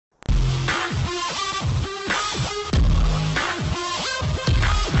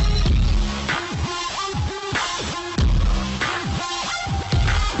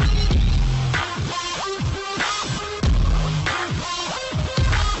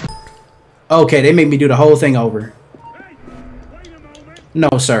Okay, they made me do the whole thing over. No,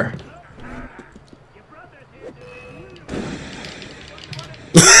 sir.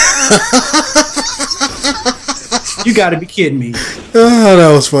 You gotta be kidding me. Oh,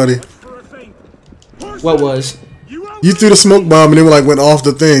 that was funny. What was? You threw the smoke bomb and they were like went off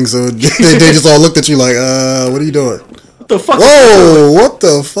the thing, so they just all looked at you like, what are you doing? What the fuck? Whoa, what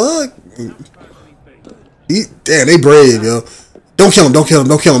the fuck? Damn, they brave, yo. Don't kill him, don't kill him,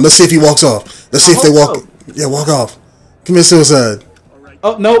 don't kill him. Let's see if he walks off. Let's see if they walk. Yeah, walk off. Commit suicide.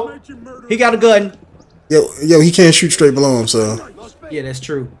 Oh, nope. He got a gun. Yo, he can't shoot straight below him, so. Yeah, that's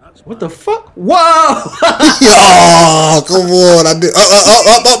true. What the fuck? Whoa! Oh, come on. I did.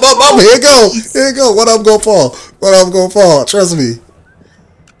 Up. Here it go. Here it go. What I'm gonna fall? What I'm gonna fall? Trust me.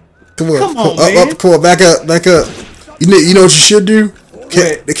 Come on. Man. Come on. Back up. Back up. You know what you should do?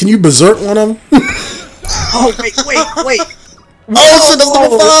 Can you berserk one of them? Oh, wait. Oh, shit, that's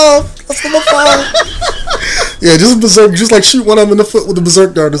number 5. That's number 5. Yeah, just berserk. Just like shoot one of them in the foot with a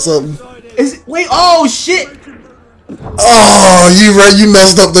berserk dart or something. Wait, oh, shit. Oh, you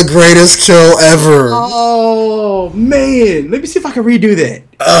messed up the greatest kill ever. Oh, man. Let me see if I can redo that.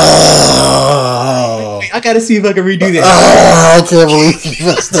 Oh. Wait, I gotta see if I can redo that. Oh, I can't believe you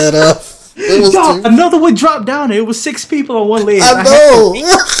messed that up. Dog, another one dropped down there. It was 6 people on one leg. I know.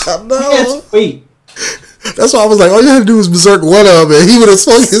 Wait. That's why I was like, all you had to do was berserk one of them, and he would have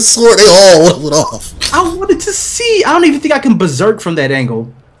swung his sword. They all went off. I wanted to see. I don't even think I can berserk from that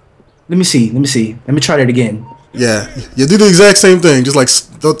angle. Let me see. Let me try that again. Yeah, you do the exact same thing. Just like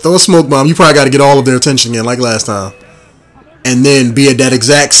throw a smoke bomb. You probably got to get all of their attention again, like last time, and then be at that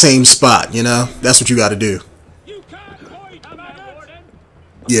exact same spot. You know, that's what you got to do.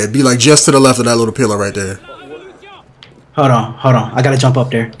 Yeah, be like just to the left of that little pillar right there. Hold on. I gotta jump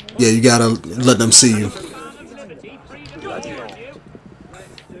up there. Yeah, you gotta let them see you.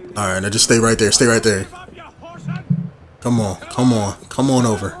 All right, now just stay right there. Stay right there. Come on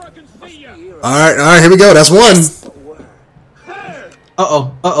over. All right, here we go. That's one.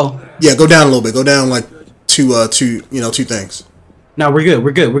 Uh-oh. Yeah, go down a little bit. Go down like two things. No, we're good.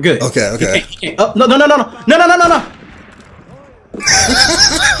 Okay. You can't. Oh, no.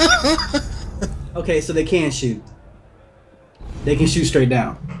 Okay, so they can shoot. They can shoot straight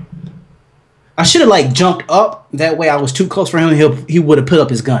down. I should have like jumped up. That way I was too close for him. He would have put up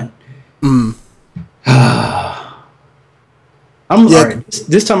his gun. Alright,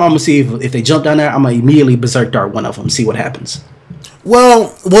 this time I'm gonna see if they jump down there. I'm gonna immediately berserk dart one of them. See what happens.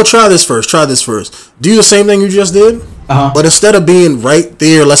 Well, try this first. Do the same thing you just did. But instead of being right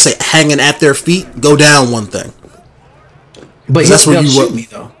there, let's say hanging at their feet, go down one thing. But that's where you shoot me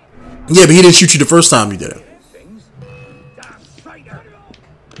though. Yeah, but he didn't shoot you the first time you did it.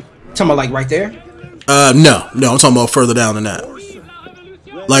 Talking about like right there? No, I'm talking about further down than that.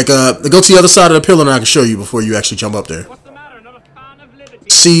 Like, go to the other side of the pillar and I can show you before you actually jump up there.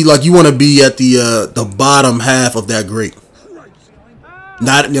 See, like you want to be at the bottom half of that grate.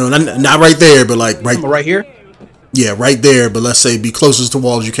 Not right there, but like right here. Yeah, right there. But let's say be closest to the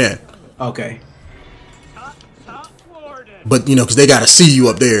wall as you can. Okay. But because they gotta see you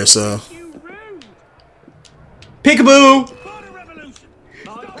up there, so. Peekaboo.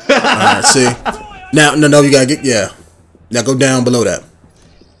 Alright, see. Now, no, you gotta get Now go down below that.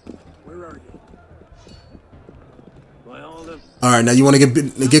 All right, now you want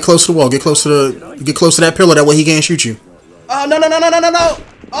to get close to the wall. Get close to that pillar. That way he can't shoot you. Oh no!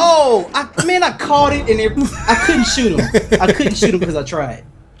 Oh, I caught it and I couldn't shoot him. I couldn't shoot him because I tried.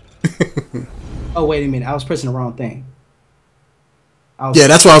 Oh wait a minute! I was pressing the wrong thing. Yeah,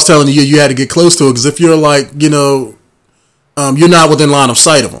 that's why I was telling you. You had to get close to it because if you're like you're not within line of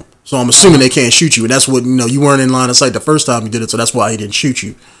sight of them. So I'm assuming they can't shoot you, and that's what you weren't in line of sight the first time you did it. So that's why he didn't shoot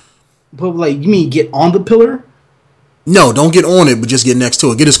you. But like, you mean get on the pillar? No, don't get on it, but just get next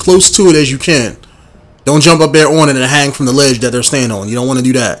to it. Get as close to it as you can. Don't jump up there on it and hang from the ledge that they're standing on. You don't want to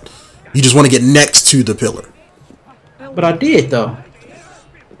do that. You just want to get next to the pillar. But I did, though.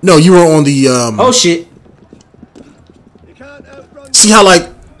 No, you were on the... Oh, shit. See how, like...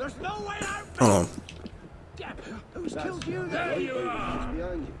 Hold on.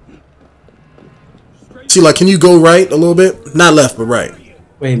 See, like, can you go right a little bit? Not left, but right.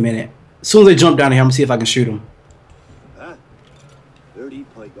 Wait a minute. As soon as they jump down here, I'm going to see if I can shoot them.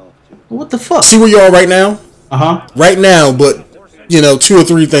 What the fuck? See where you are right now? Uh-huh. Right now, but 2 or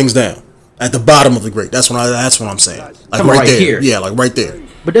 3 things down at the bottom of the grate. That's what I'm saying. Like right there. Here. Yeah, like right there.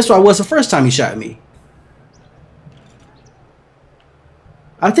 But that's why it was the first time he shot me.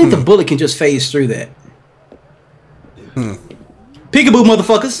 I think the bullet can just phase through that. Peekaboo,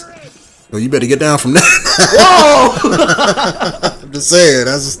 motherfuckers. Well, you better get down from that. Whoa! I'm just saying.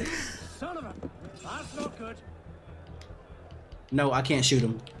 That's. No, I can't shoot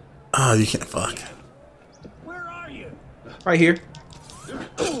him. Oh, you can't. Fuck. Where are you? Right here.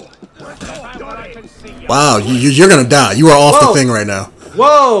 Wow, you're gonna die. You are off the thing right now.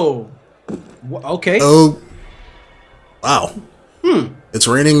 Whoa. Okay. Oh. Wow. It's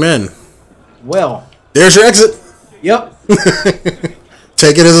raining men. Well. There's your exit. Yep.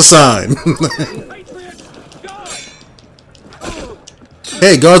 Take it as a sign.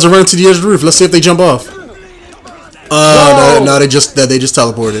 Hey, guards are running to the edge of the roof. Let's see if they jump off. No, they just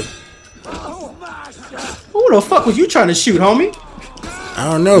teleported. Who the fuck was you trying to shoot, homie? I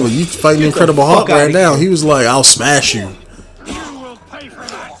don't know, but you fighting Incredible Hulk right now. He was like, "I'll smash you."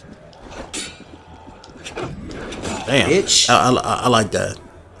 Damn, Bitch. I like that.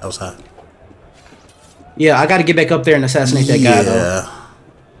 That was hot. Yeah, I got to get back up there and assassinate that guy, though.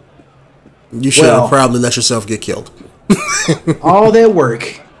 You should have probably let yourself get killed. All that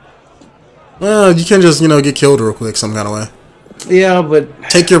work. Well, you can just, get killed real quick some kind of way. Yeah, but...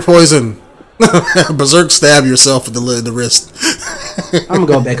 Take your poison. Berserk stab yourself in the wrist. I'm going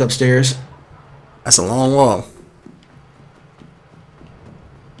to go back upstairs. That's a long wall.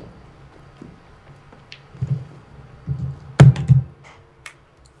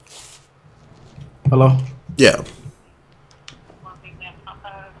 Hello? Yeah.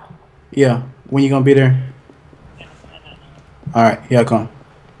 Yeah. When you going to be there? Alright, here I come.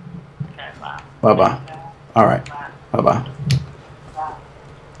 Bye-bye. Alright. Bye-bye.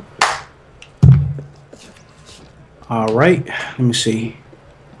 Alright. Let me see.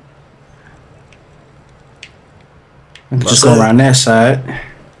 Just go around that side.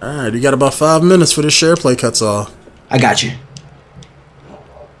 Alright, you got about 5 minutes for this share play cuts off. I got you.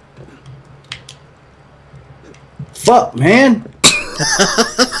 Fuck, man.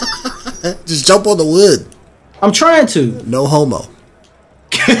 Just jump on the wood. I'm trying to. No homo.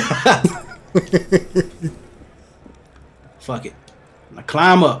 Fuck it. Now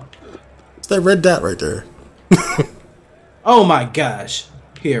climb up. It's that red dot right there. Oh my gosh.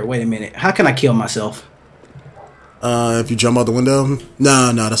 Here, wait a minute. How can I kill myself? If you jump out the window?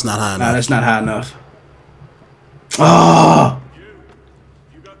 No, that's not high enough. No, that's not high enough. Oh!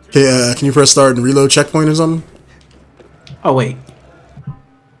 Okay, can you press start and reload checkpoint or something? Oh, wait.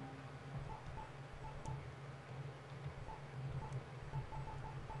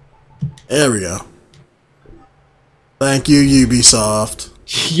 There we go. Thank you, Ubisoft.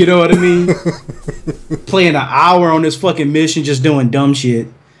 You know what I mean? Playing an hour on this fucking mission just doing dumb shit.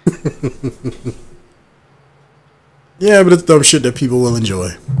 Yeah, but it's dumb shit that people will enjoy.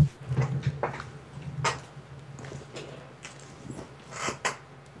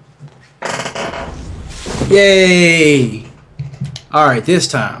 Yay! Alright, this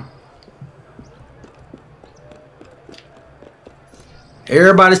time.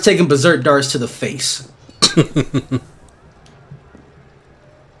 Everybody's taking berserk darts to the face.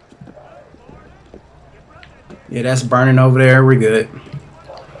 Yeah, that's burning over there. We're good.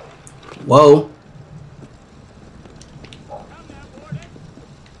 Whoa.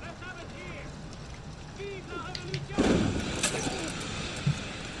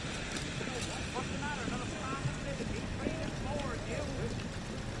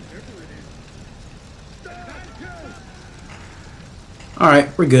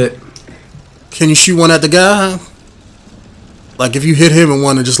 Alright, we're good. Can you shoot one at the guy? Like if you hit him and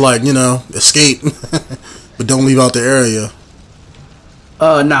want to just like, escape, but don't leave out the area.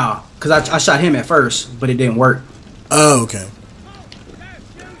 Nah, because I shot him at first, but it didn't work. Oh, okay.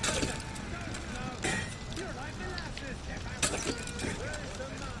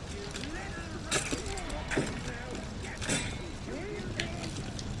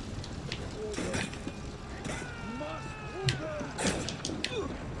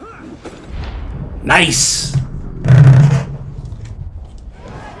 Nice.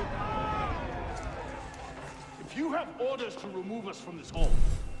 If you have orders to remove us from this hall,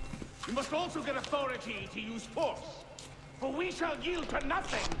 you must also get authority to use force. For we shall yield to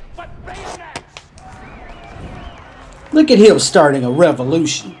nothing but bayonets. Look at him starting a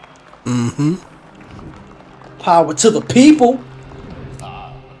revolution. Mm-hmm. Power to the people.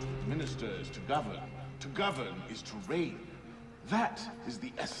 Minister is to govern. To govern is to reign. That is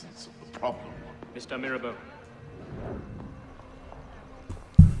the essence of the problem. Mr. Mirabeau.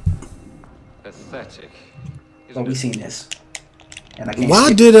 Pathetic. Oh, we seen this. And I can't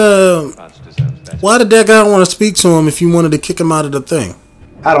Why did that guy want to speak to him if you wanted to kick him out of the thing?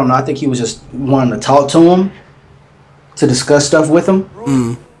 I don't know. I think he was just wanting to talk to him, to discuss stuff with him.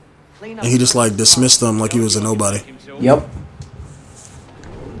 And he just like dismissed him like he was a nobody. Yep.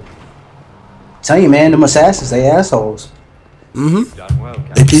 Tell you, man, them assassins, they assholes.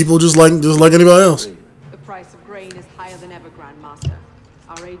 Mm-hmm. They people just like anybody else. The price of grain is higher than ever, Grandmaster.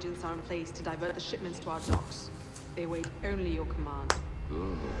 Our agents are in place to divert the shipments to our docks. They wait only your command.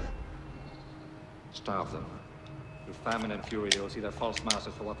 Good. Starve them. Through famine and fury, you'll see their false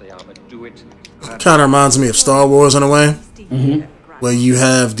masters for what they are, but do it. Kind of reminds me of Star Wars in a way, where you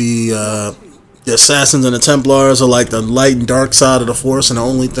have the assassins and the Templars are like the light and dark side of the Force, and the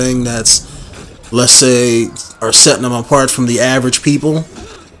only thing that's, let's say, are setting them apart from the average people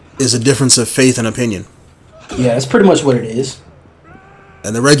is a difference of faith and opinion. Yeah, that's pretty much what it is.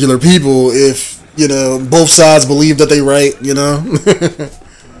 And the regular people, if, you know, both sides believe that they right, you know.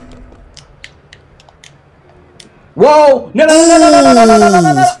 Whoa! No!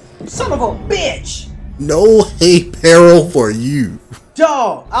 Son of a bitch! No hate peril for you.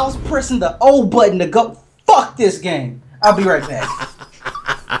 Dog, I was pressing the O button to go. Fuck this game. I'll be right back.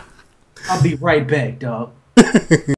 I'll be right back, dog.